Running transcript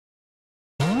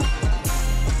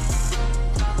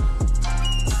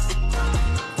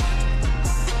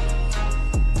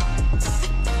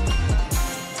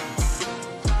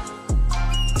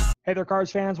Hey there,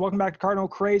 Cards fans. Welcome back to Cardinal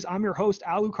Craze. I'm your host,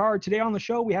 Alucard. Today on the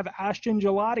show, we have ASHTON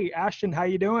Gillotte. Ashton, how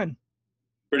you doing?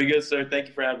 Pretty good, sir. Thank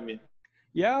you for having me.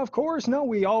 Yeah, of course. No,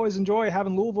 we always enjoy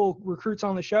having Louisville recruits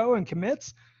on the show and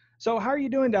commits. So how are you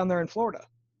doing down there in Florida?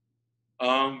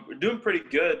 We're doing pretty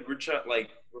good. We're trying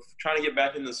to get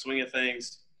back in the swing of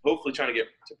things. Hopefully trying to get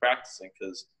to practicing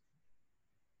because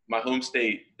my home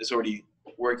state is already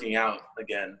working out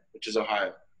again, which is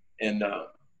Ohio. And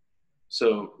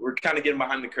so we're kind of getting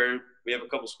behind the curve. We have a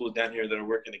couple schools down here that are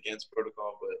working against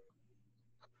protocol, but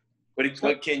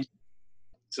what can you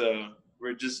 – so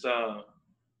we're just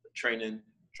training,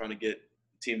 trying to get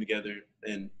the team together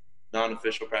in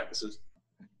non-official practices.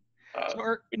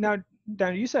 Now,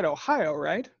 you said Ohio,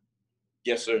 right?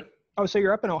 Yes, sir. Oh, so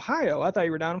you're up in Ohio. I thought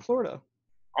you were down in Florida.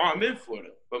 Oh, I'm in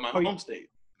Florida, but my home state.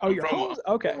 Oh, your home?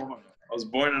 Okay. I was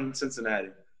born in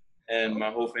Cincinnati, and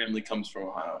my whole family comes from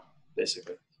Ohio,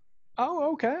 basically.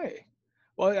 Oh, okay.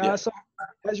 Well, Yeah. So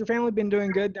has your family been doing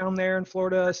good down there in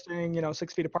Florida, staying,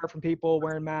 6 feet apart from people,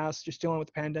 wearing masks, just dealing with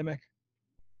the pandemic?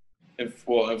 In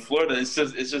Florida, it's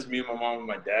just me and my mom and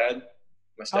my dad,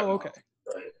 my stepmom. Oh, okay.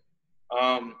 Right.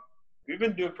 We've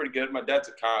been doing pretty good. My dad's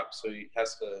a cop, so he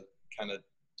has to kind of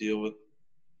deal with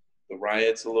the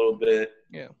riots a little bit.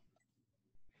 Yeah.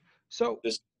 So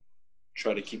just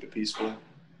try to keep it peaceful.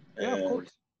 Yeah, of course.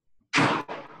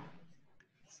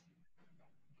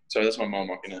 Sorry, that's my mom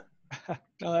walking in.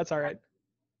 No, that's all right.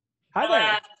 Hi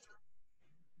there.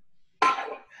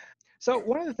 So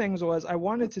one of the things was I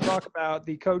wanted to talk about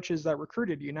the coaches that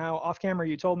recruited you. Now, off camera,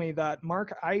 you told me that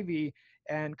Mark Ivy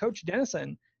and Coach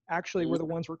Dennison actually were the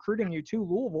ones recruiting you to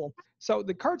Louisville. So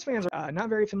the Cards fans are not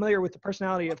very familiar with the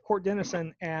personality of Court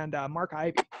Dennison and Mark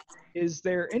Ivy. Is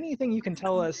there anything you can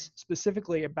tell us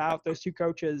specifically about those two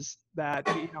coaches that,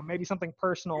 maybe something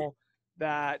personal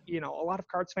that, a lot of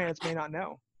Cards fans may not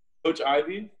know? Coach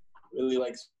Ivy really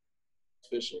likes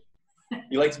fishing.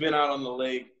 He likes being out on the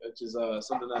lake, which is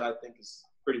something that I think is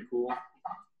pretty cool,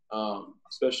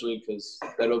 especially because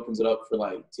that opens it up for,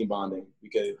 team bonding. We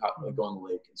could go on the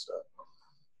lake and stuff,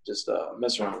 just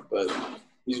mess around. But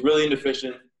he's really into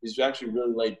fishing. He's actually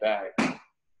really laid back.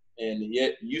 And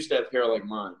he used to have hair like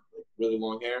mine, really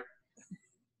long hair,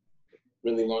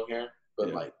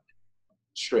 but,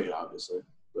 straight, obviously.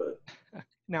 But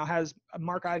now, has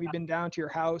Mark Ivy been down to your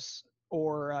house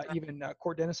or even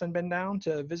Court Dennison been down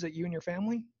to visit you and your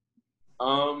family?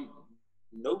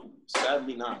 No,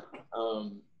 sadly not.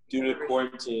 Due to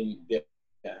quarantine,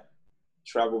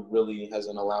 travel really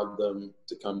hasn't allowed them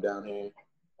to come down here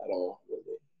at all,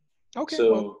 really. Okay.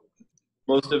 So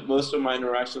most of my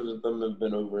interactions with them have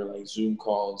been over Zoom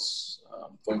calls,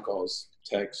 phone calls,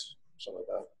 texts, something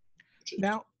like that.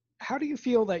 Now, how do you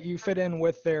feel that you fit in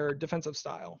with their defensive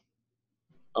style?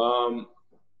 A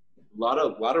lot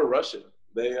of rushing.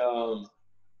 They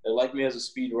like me as a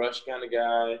speed rush kind of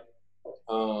guy.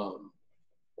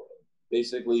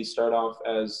 Basically start off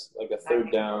as a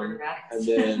third down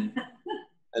and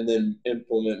then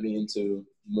implement me into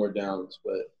more downs.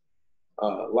 But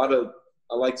I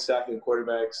like sacking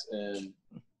quarterbacks, and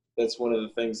that's one of the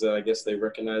things that I guess they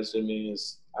recognized in me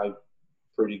is I'm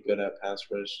pretty good at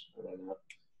pass rush. I don't know.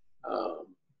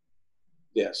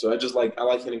 So I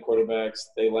like hitting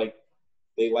quarterbacks. They're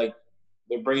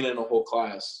bringing in a whole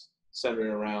class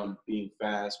centered around being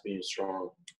fast, being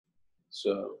strong.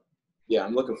 So,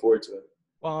 I'm looking forward to it.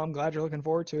 Well, I'm glad you're looking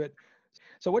forward to it.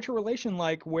 So what's your relation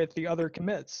like with the other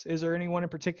commits? Is there anyone in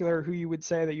particular who you would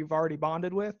say that you've already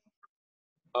bonded with?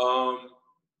 I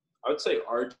would say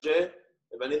RJ,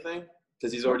 if anything,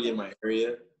 because he's already in my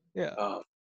area. Yeah.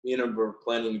 Me and him were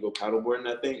planning to go paddleboarding,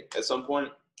 I think, at some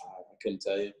point. I couldn't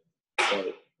tell you.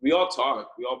 But we all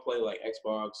talk. We all play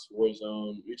Xbox,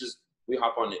 Warzone. We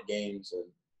hop on at games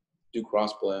and do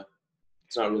crossplay.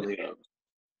 It's not really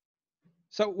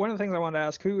So one of the things I wanted to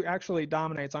ask, who actually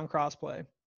dominates on crossplay?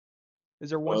 Is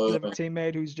there one specific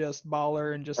teammate who's just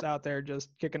baller and just out there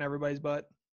just kicking everybody's butt?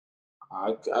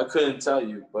 I couldn't tell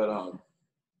you, but I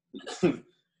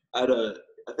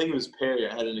think it was Perry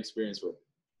I had an experience with.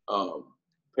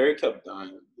 Perry kept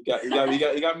dying. He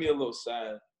got me a little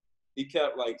sad. He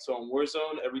kept so on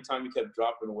Warzone, every time he kept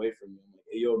dropping away from me. I'm like,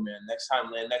 hey, yo, man, next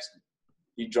time land next to me.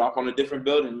 He drop on a different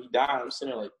building, he died. I'm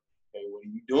sitting there hey, what are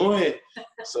you doing?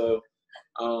 So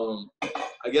I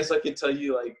guess I could tell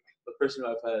you the person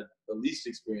I've had the least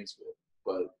experience with,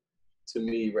 but to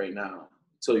me right now,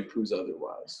 until he proves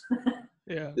otherwise,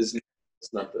 it's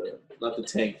not the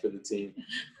tank for the team.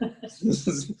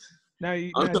 Now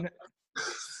you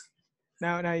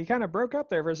kind of broke up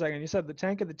there for a second. You said the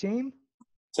tank of the team?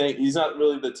 Tank. He's not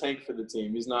really the tank for the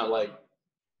team. He's not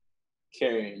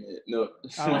carrying it. No.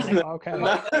 Oh, okay.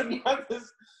 not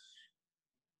this,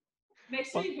 Make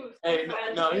sure you do Hey,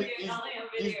 no,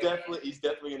 he's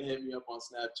definitely gonna hit me up on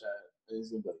Snapchat. And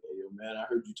he's gonna be like, "Hey, yo, man, I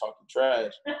heard you talking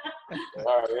trash."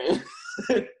 All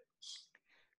right.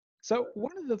 So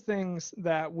one of the things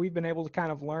that we've been able to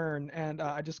kind of learn, and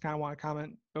I just kind of want to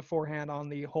comment beforehand on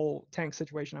the whole tank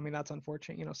situation. I mean, that's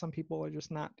unfortunate. You know, some people are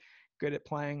just not good at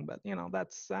playing, but you know,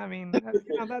 that's, I mean,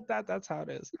 that's how it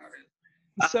is.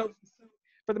 So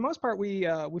for the most part,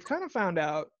 we've kind of found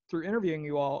out through interviewing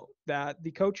you all that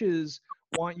the coaches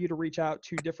want you to reach out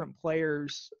to different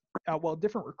players,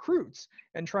 different recruits,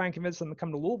 and try and convince them to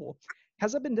come to Louisville.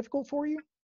 Has that been difficult for you?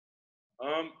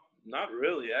 Not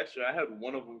really. Actually, I had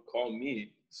one of them call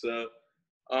me. So,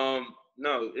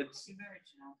 no,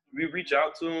 we reach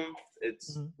out to them.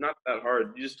 It's not that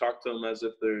hard. You just talk to them as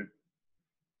if they're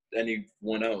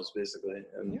anyone else, basically,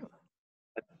 and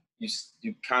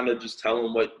you kind of just tell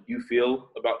them what you feel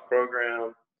about the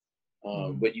program,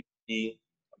 what you see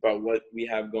about what we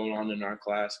have going on in our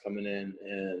class coming in,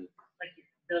 and like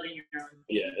building your own.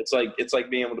 Yeah, it's like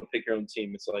being able to pick your own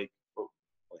team. It's like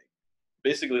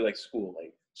basically like school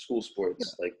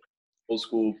sports, like old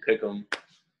school pick 'em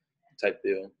type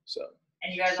deal. So.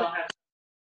 And you guys all have.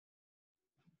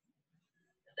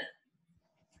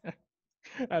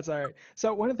 That's all right.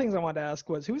 So one of the things I wanted to ask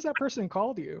was, who was that person who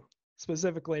called you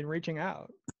specifically in reaching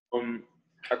out?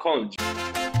 I call him.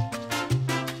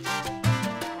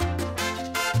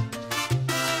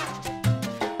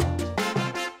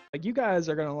 Like, you guys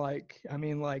are gonna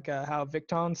how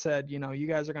Victon said, you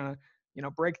guys are gonna,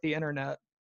 break the internet,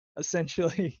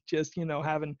 essentially, just,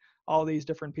 having all these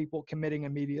different people committing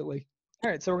immediately.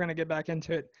 All right, so we're gonna get back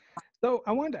into it. So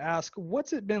I wanted to ask,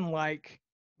 what's it been like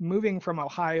moving from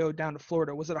Ohio down to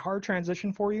Florida? Was it a hard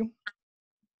transition for you?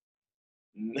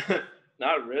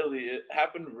 Not really. It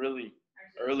happened really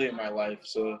early in my life,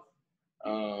 so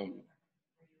I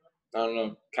don't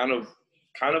know. Kind of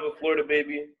a Florida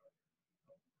baby.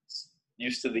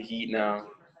 Used to the heat now.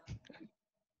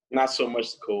 Not so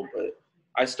much the cold, but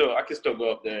I can still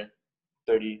go up there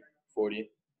 30,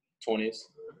 40, 20s,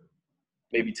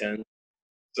 maybe 10.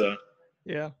 So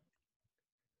yeah.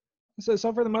 So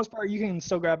for the most part, you can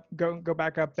still go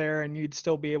back up there, and you'd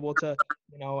still be able to,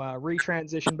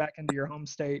 retransition back into your home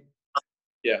state.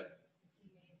 Yeah.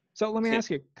 So let me ask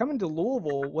you, coming to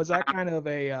Louisville, was that kind of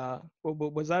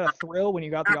was that a thrill when you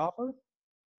got the offer?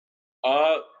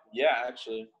 Yeah,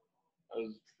 actually. I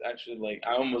was actually like,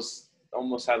 I almost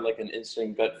had like an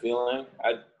instant gut feeling.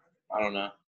 I don't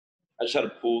know. I just had a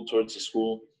pull towards the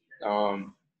school.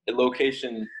 The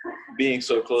location being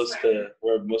so close to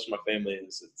where most of my family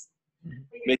is,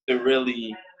 it makes it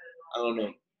really, I don't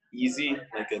know, easy,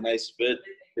 like a nice fit,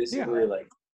 basically. Yeah. Like,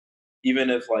 even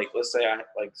if, like, let's say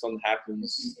something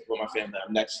happens with my family,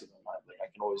 I'm next to them. I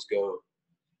can always go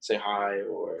say hi,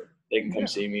 or they can come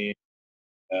see me.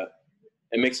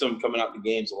 It makes them coming out to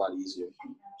games a lot easier.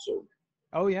 So.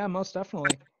 Oh yeah, most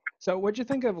definitely. So what'd you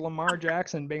think of Lamar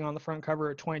Jackson being on the front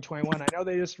cover of 2021? I know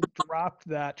they just dropped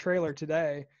that trailer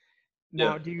today.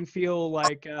 Now, do you feel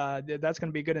like that's going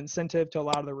to be a good incentive to a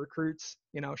lot of the recruits,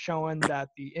 showing that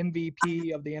the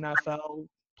MVP of the NFL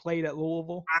played at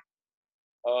Louisville?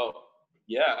 Oh,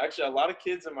 yeah. Actually, a lot of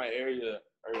kids in my area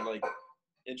are, like,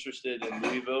 interested in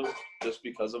Louisville just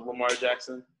because of Lamar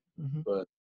Jackson. Mm-hmm. But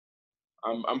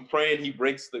I'm praying he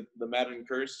breaks the Madden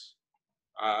curse.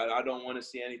 I don't want to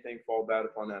see anything fall bad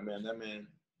upon that man. That man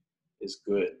is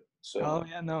good. So. Oh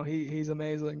yeah, no, he's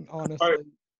amazing. Honestly.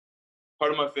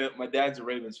 Part of my dad's a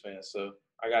Ravens fan, so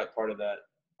I got part of that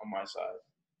on my side.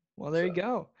 Well, there you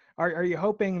go. Are you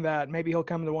hoping that maybe he'll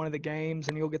come to one of the games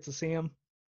and you'll get to see him?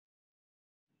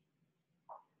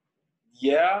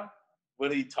 Yeah.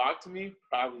 Will he talk to me?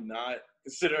 Probably not.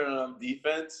 Considering I'm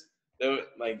defense, there's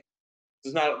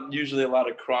not usually a lot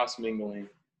of cross mingling.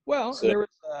 Well, so.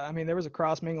 There was a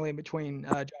cross mingling between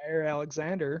Jair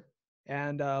Alexander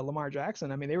and Lamar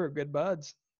Jackson. I mean, they were good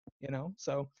buds,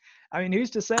 So, I mean, who's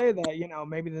to say that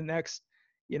maybe the next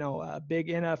big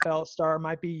NFL star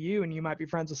might be you, and you might be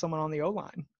friends with someone on the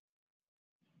O-line.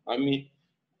 I mean,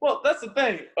 well, that's the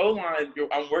thing. O-line,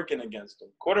 I'm working against him.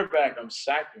 Quarterback, I'm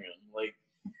sacking him. Like,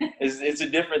 it's a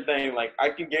different thing. Like, I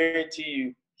can guarantee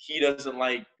you, he doesn't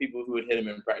like people who would hit him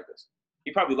in practice.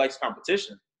 He probably likes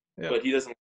competition, but he doesn't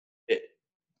like hit.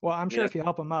 Well, I'm sure if you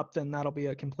help him up, then that'll be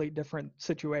a complete different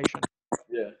situation.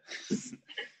 Yeah.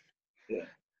 Yeah.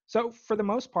 So, for the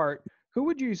most part, who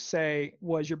would you say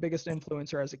was your biggest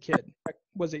influencer as a kid?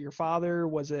 Was it your father?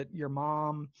 Was it your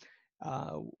mom?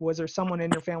 Was there someone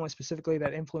in your family specifically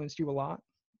that influenced you a lot?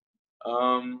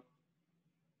 I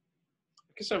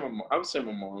would say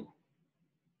my mom.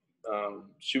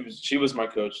 She was my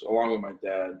coach along with my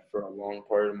dad for a long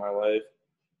part of my life.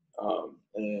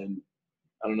 And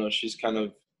I don't know. She's kind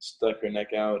of stuck her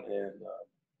neck out and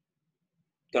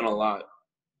done a lot,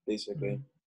 basically,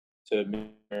 to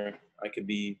make sure I could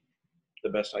be the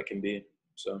best I can be.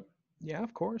 So. Yeah,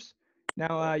 of course.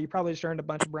 Now, you probably just earned a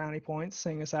bunch of brownie points,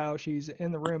 seeing as how she's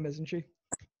in the room, isn't she?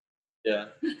 Yeah.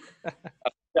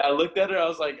 I looked at her. I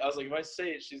was like, if I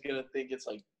say it, she's gonna think it's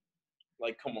like,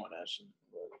 come on, Ashton.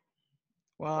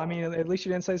 Well, I mean, at least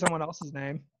you didn't say someone else's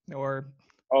name, or.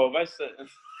 Oh, if I said,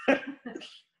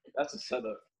 that's a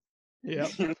setup. Yeah.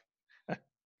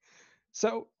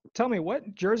 So, tell me,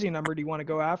 what jersey number do you want to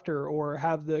go after, or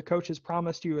have the coaches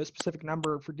promised you a specific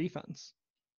number for defense?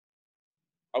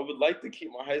 I would like to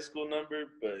keep my high school number,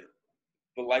 but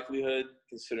the likelihood,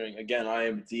 considering again I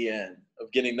am DN, of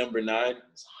getting number 9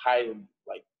 is highly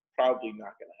probably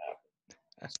not gonna happen.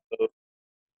 So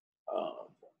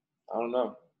I don't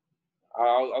know.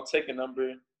 I'll take a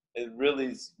number. It really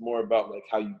is more about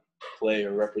how you play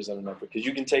or represent a number, because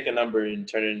you can take a number and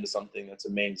turn it into something that's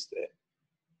a mainstay.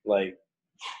 Yeah,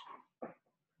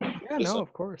 no,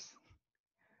 of course.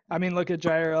 I mean, look at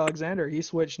Jair Alexander. He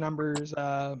switched numbers,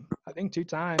 I think 2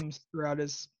 times throughout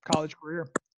his college career.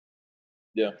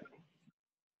 Yeah.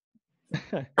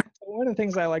 So one of the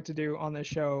things I like to do on this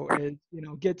show is,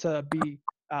 get to be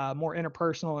more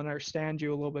interpersonal and understand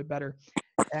you a little bit better.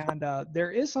 And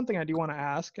there is something I do want to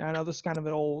ask. I know this is kind of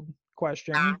an old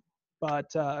question, but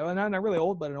well, not really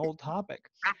old, but an old topic.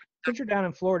 Since you're down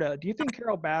in Florida, do you think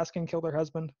Carol Baskin killed her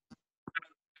husband?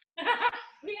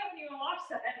 We haven't even watched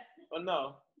that. Oh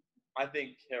no, I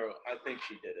think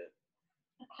she did it.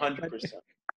 100%.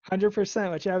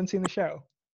 100%, but you haven't seen the show.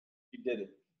 She did it.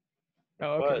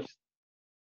 Oh, okay.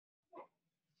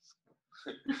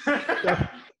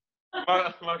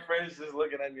 My friend's just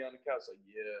looking at me on the couch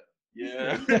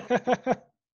yeah.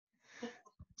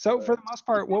 So for the most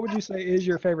part, what would you say is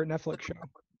your favorite Netflix show?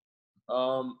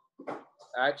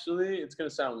 Actually, it's gonna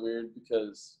sound weird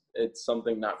because it's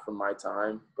something not from my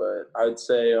time, but I'd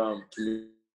say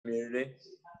Community.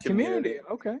 Community,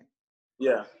 okay.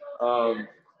 Yeah. I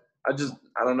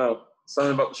don't know.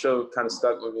 Something about the show kind of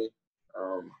stuck with me.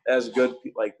 It has good,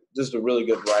 just a really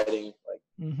good writing,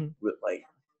 with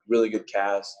really good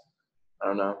cast. I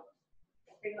don't know.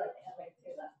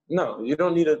 No, you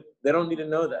don't need to. They don't need to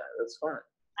know that. That's fine.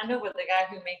 I know, but the guy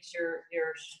who makes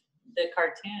the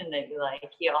cartoon that you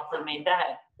like, he also made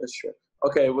that. That's true.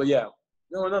 Okay, well, yeah.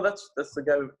 No, that's the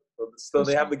guy. Still,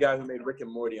 they have the guy who made Rick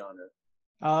and Morty on it.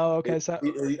 Oh, okay.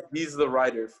 He's the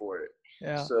writer for it.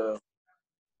 Yeah. So.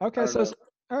 Okay, so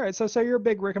all right, so you're a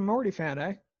big Rick and Morty fan,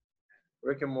 eh?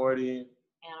 Rick and Morty.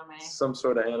 Anime. Some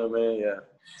sort of anime, yeah.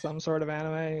 Some sort of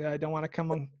anime. I don't want to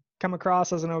come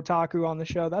across as an otaku on the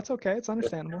show. That's okay. It's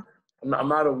understandable. I'm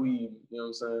not a weeb. You know what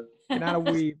I'm saying? You're not a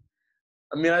weeb.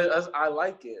 I mean, I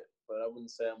like it, but I wouldn't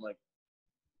say I'm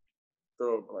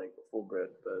thorough full bred.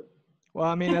 But well,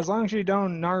 I mean, as long as you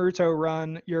don't Naruto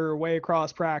run your way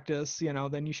across practice,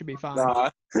 then you should be fine.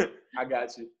 Nah, I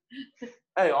got you.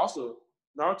 Hey, also,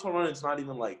 Naruto running is not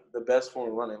even the best form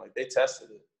of running. They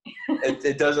tested it.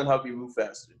 It doesn't help you move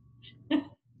faster.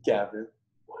 Captain.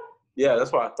 Yeah,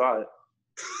 that's what I thought.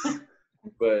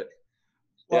 But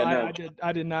well, yeah, no.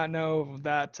 I did not know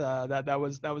that that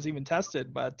was even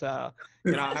tested, but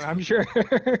I'm sure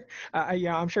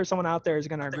I'm sure someone out there is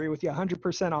going to agree with you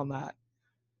 100% on that.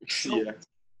 So, yeah.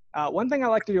 One thing I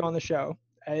like to do on the show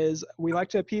is we like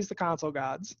to appease the console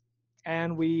gods,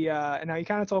 and and now you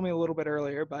kind of told me a little bit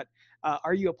earlier, but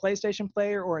are you a PlayStation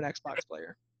player or an Xbox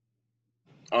player?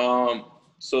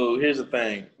 So here's the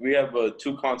thing: we have a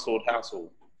 2-console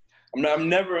household. I'm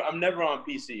never on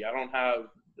PC. I don't have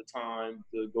the time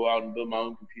to go out and build my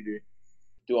own computer,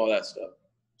 do all that stuff.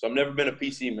 So I've never been a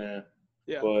PC man.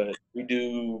 Yeah. But we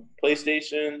do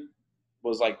PlayStation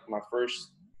was my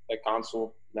first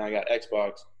console. Now I got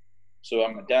Xbox. So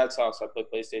at my dad's house, I play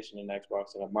PlayStation and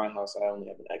Xbox, and at my house, I only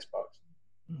have an Xbox.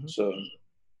 Mm-hmm. So,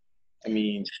 I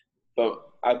mean, but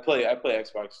I play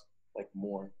Xbox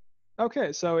more.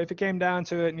 Okay, so if it came down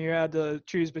to it and you had to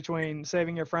choose between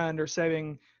saving your friend or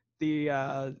saving the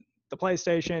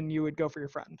PlayStation, you would go for your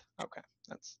friend. Okay,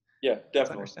 that's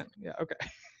definitely. Understand. Yeah, okay.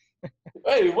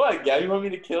 Hey, what? Yeah, you want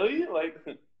me to kill you?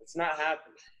 It's not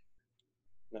happening.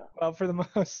 No. Well, for the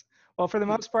most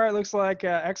part, it looks like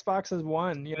Xbox has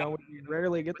won. You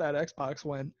rarely get that Xbox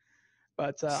win.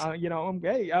 But hey,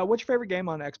 what's your favorite game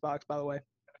on Xbox, by the way?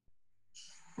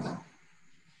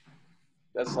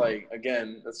 That's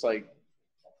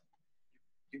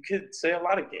you could say a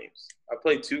lot of games. I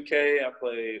play 2K, I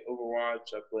play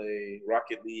Overwatch, I play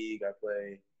Rocket League, I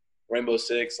play Rainbow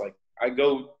Six. I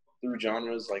go through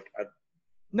genres.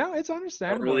 No, it's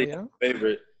understandable. Really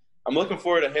favorite. I'm looking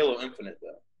forward to Halo Infinite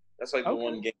though. That's the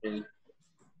one game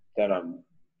that I'm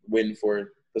waiting for it.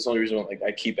 That's the only reason like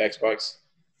I keep Xbox.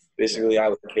 Basically, I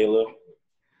like Halo.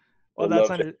 Well,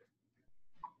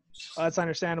 that's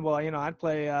understandable. You know, I'd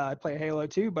play Halo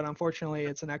too, but unfortunately,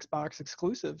 it's an Xbox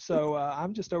exclusive. So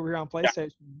I'm just over here on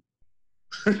PlayStation.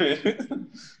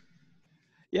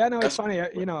 Yeah, no, it's funny.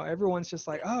 You know, everyone's just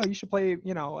like, oh, you should play.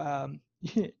 You know,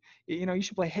 you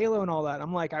should play Halo and all that.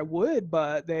 I'm like, I would,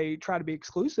 but they try to be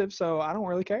exclusive, so I don't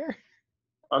really care.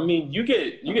 I mean, you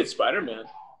get Spider-Man.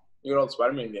 You get all the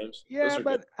Spider-Man games. Yeah,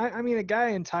 but I mean, a guy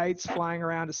in tights flying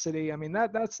around a city. I mean,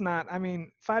 that's not. I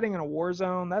mean, fighting in a war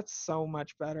zone. That's so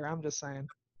much better. I'm just saying.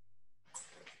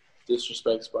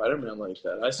 Disrespect Spider-Man like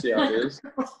that. I see how it is.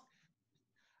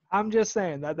 I'm just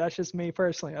saying that's just me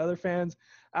personally. Other fans,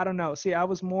 I don't know. See, I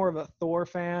was more of a Thor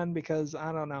fan because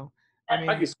I don't know. I mean,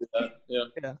 I can see that. Yeah.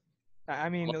 Yeah. I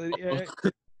mean,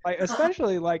 like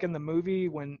especially like in the movie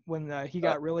when he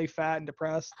got really fat and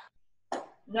depressed.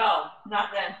 No, not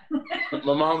then.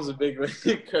 My mom's a big Chris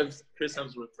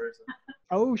Hemsworth person.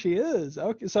 Oh, she is.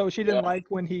 Okay, so she didn't like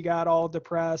when he got all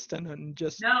depressed and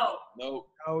just. No. No.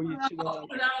 Oh, she didn't like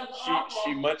No,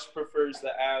 she much prefers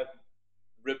the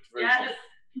ripped version. Yes.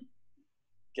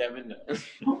 Kevin,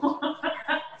 no.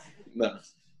 No.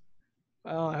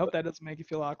 Well, I hope that doesn't make you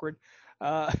feel awkward.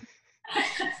 No,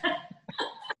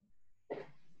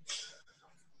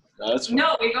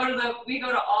 we go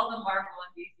to all the Marvel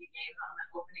and DC games on the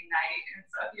opening night, and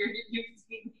so you can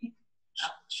see me.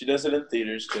 She does it in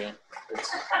theaters too.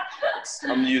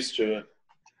 I'm used to it.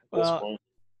 Well,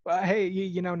 hey,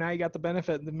 you know, now you got the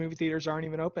benefit. The movie theaters aren't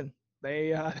even open.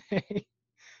 They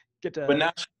get to. But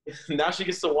now she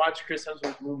gets to watch Chris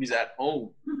Hemsworth movies at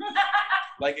home,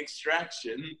 like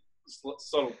Extraction.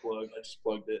 Subtle plug. I just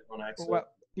plugged it on accident. Well,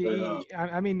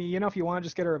 I mean, you know, if you want to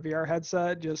just get her a VR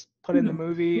headset, just put in the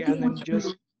movie and then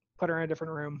just put her in a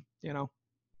different room, you know.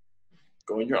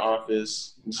 Go in your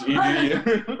office. Okay,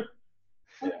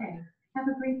 have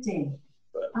a great day.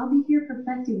 I'll be here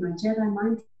perfecting my Jedi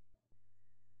mind.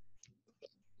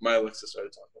 My Alexa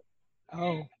started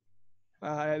talking.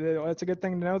 Oh, it's a good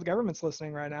thing to know the government's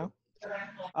listening right now.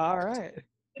 All right.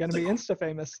 Gonna be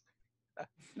Insta-famous.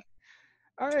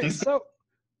 All right, so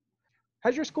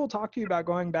has your school talked to you about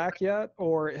going back yet,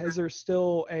 or is there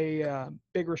still a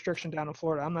big restriction down in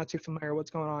Florida? I'm not too familiar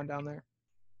what's going on down there.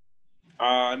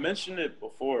 I mentioned it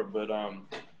before, but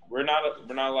we're not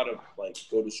allowed to like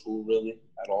go to school really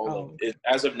at all. Oh. Like,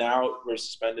 as of now, we're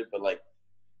suspended, but like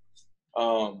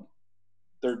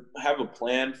they have a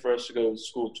plan for us to go to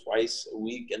school twice a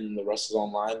week, and the rest is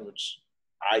online, which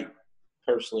I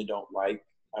personally don't like.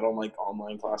 I don't like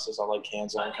online classes. I like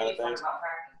hands-on kind of things.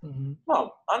 Mm-hmm.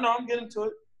 No, I know I'm getting to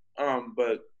it.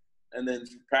 And then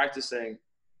practicing,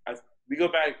 we go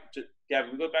back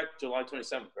July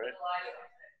 27th, right?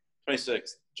 26th,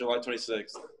 July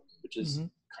 26th, which is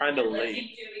kind of late. 2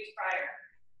 weeks prior.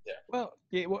 Yeah. Well,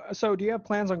 yeah, so do you have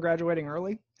plans on graduating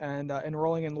early and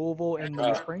enrolling in Louisville in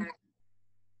the spring?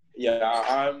 Yeah,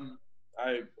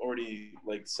 I already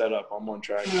like set up. I'm on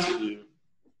track to do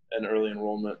an early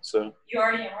enrollment. So you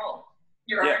already enrolled.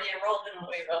 You're already enrolled in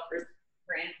Louisville for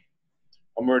spring.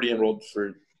 I'm already enrolled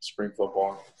for spring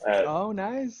football at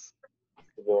Nice.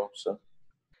 Louisville.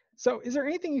 So is there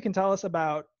anything you can tell us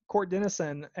about Court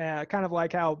Dennison? Kind of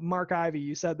like how Mark Ivy,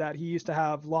 you said that he used to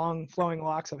have long flowing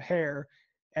locks of hair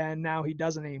and now he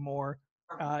doesn't anymore.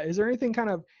 Is there anything kind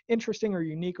of interesting or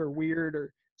unique or weird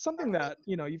or something that,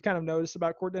 you know, you've kind of noticed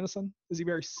about Court Dennison? Is he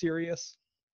very serious?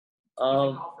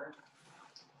 Well,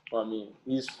 I mean,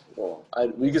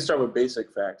 we can start with basic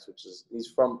facts, which is he's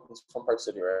from Park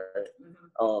City, right?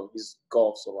 Mm-hmm. He's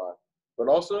golfs a lot, but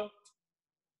also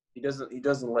he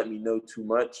doesn't let me know too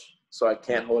much, so I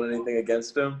can't hold anything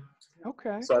against him.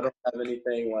 Okay. So I don't have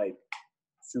anything like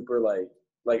super like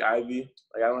Ivy.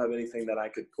 Like I don't have anything that I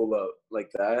could pull up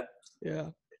like that.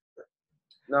 Yeah.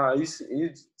 No, he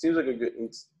seems like a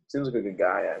good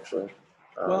guy actually.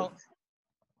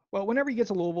 Well, whenever you get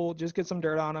to Louisville, just get some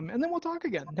dirt on him, and then we'll talk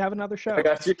again and have another show. I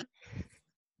got you.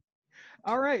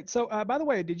 All right. So, by the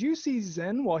way, did you see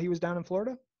Zen while he was down in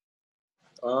Florida?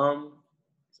 No.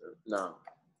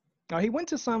 No, he went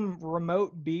to some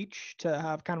remote beach to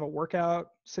have kind of a workout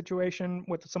situation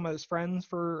with some of his friends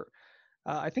for,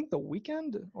 I think the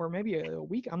weekend or maybe a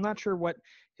week. I'm not sure what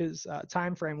his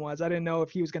time frame was. I didn't know if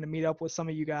he was going to meet up with some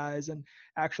of you guys and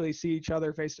actually see each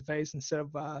other face to face instead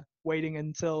of waiting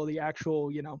until the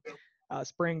actual,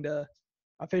 spring to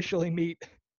officially meet.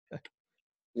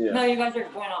 Yeah. No, you guys are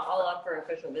going all up for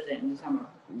official visit in December.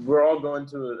 We're all going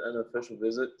to an official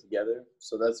visit together.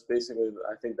 So that's basically,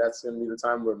 I think that's going to be the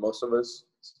time where most of us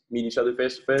meet each other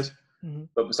face to face.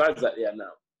 But besides that, yeah,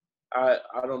 no. I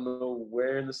don't know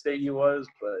where in the state he was,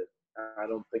 but I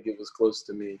don't think it was close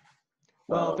to me.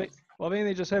 Well, maybe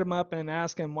they just hit him up and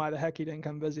ask him why the heck he didn't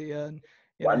come visit you. And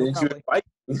why didn't you invite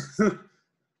me?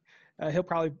 He'll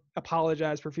probably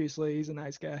apologize profusely. He's a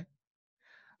nice guy.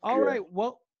 All right.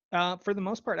 Well, for the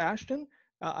most part, Ashton,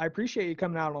 I appreciate you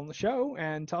coming out on the show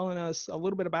and telling us a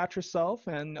little bit about yourself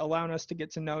and allowing us to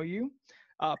get to know you.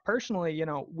 Personally, you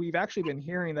know, we've actually been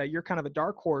hearing that you're kind of a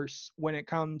dark horse when it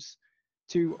comes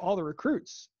to all the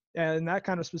recruits. And that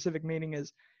kind of specific meaning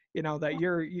is, you know, that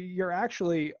you're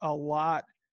actually a lot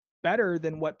better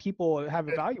than what people have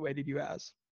evaluated you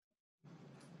as.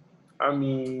 I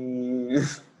mean,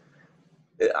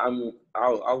 I don't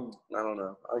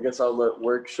know. I guess I'll let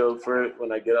work show for it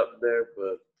when I get up there,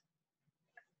 but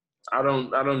I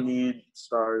don't need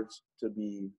stars to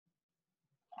be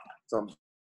something.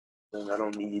 I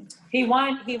don't need. He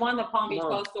won the Palm Beach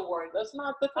Post Award. That's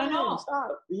not the thing. I know.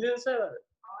 Stop. You didn't say that.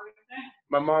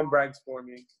 My mom brags for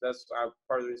me. That's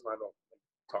part of the reason I don't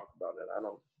talk about it.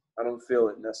 I don't feel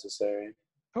it necessary.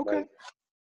 Okay.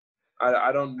 Like,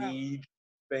 I don't need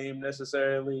fame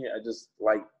necessarily. I just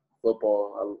like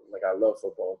football. I love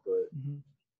football, but. Mm-hmm.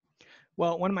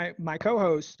 Well, one of my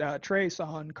co-hosts, Trace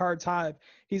on Cards Hive,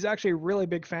 he's actually a really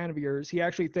big fan of yours. He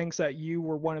actually thinks that you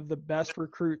were one of the best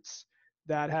recruits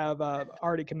that have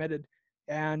already committed.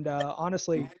 And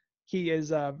honestly, he is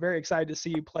very excited to see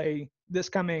you play this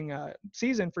coming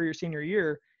season for your senior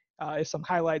year, if some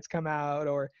highlights come out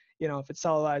or, you know, if it's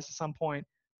televised at some point.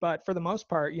 But for the most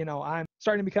part, you know, I'm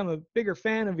starting to become a bigger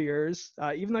fan of yours,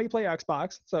 even though you play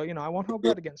Xbox. So, you know, I won't hold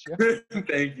that against you.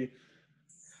 Thank you.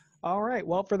 All right.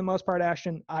 Well, for the most part,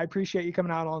 Ashton, I appreciate you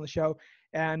coming out on the show.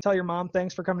 And tell your mom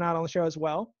thanks for coming out on the show as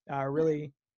well.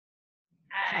 Really.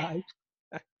 Hi.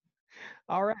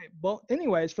 All right. Well,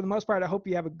 anyways, for the most part, I hope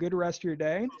you have a good rest of your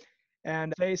day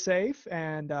and stay safe.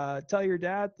 And tell your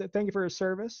dad that thank you for his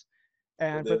service.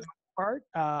 And for the most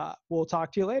part, we'll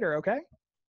talk to you later. Okay.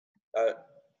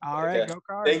 All right. Go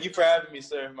Cards. Thank you for having me,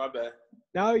 sir. My bad.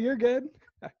 No, you're good.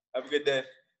 Have a good day.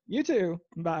 You too.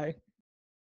 Bye.